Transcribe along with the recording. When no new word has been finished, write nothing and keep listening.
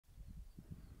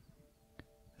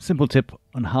Simple tip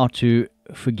on how to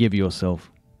forgive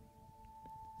yourself.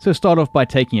 So start off by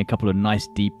taking a couple of nice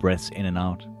deep breaths in and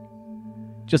out.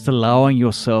 Just allowing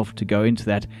yourself to go into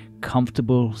that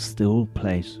comfortable, still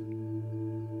place.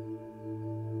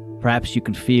 Perhaps you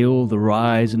can feel the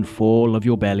rise and fall of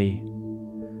your belly,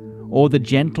 or the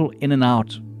gentle in and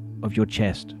out of your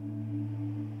chest.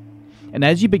 And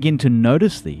as you begin to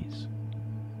notice these,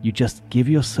 you just give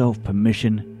yourself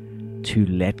permission to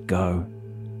let go.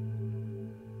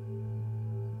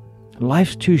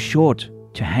 Life's too short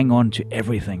to hang on to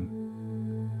everything.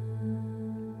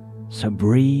 So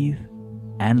breathe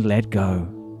and let go.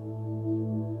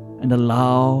 And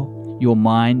allow your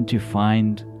mind to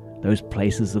find those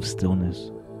places of stillness.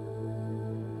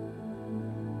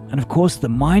 And of course, the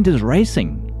mind is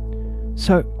racing.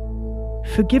 So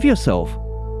forgive yourself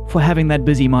for having that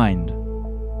busy mind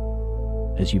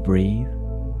as you breathe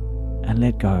and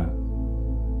let go.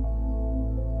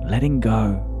 Letting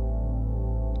go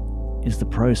is the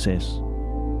process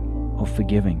of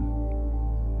forgiving.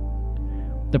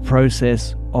 The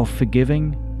process of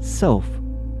forgiving self.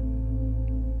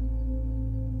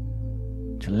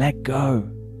 To let go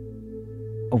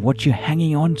of what you're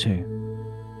hanging on to.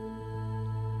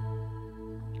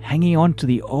 Hanging on to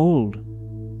the old,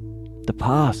 the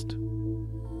past,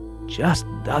 just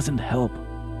doesn't help.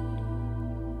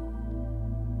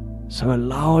 So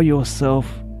allow yourself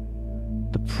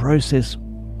the process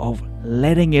of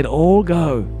letting it all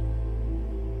go.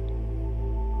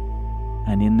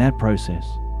 And in that process,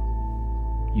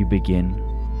 you begin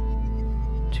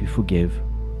to forgive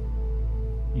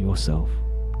yourself.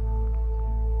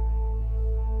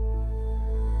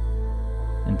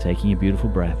 And taking a beautiful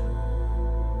breath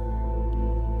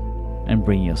and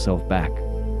bringing yourself back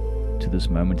to this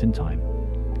moment in time.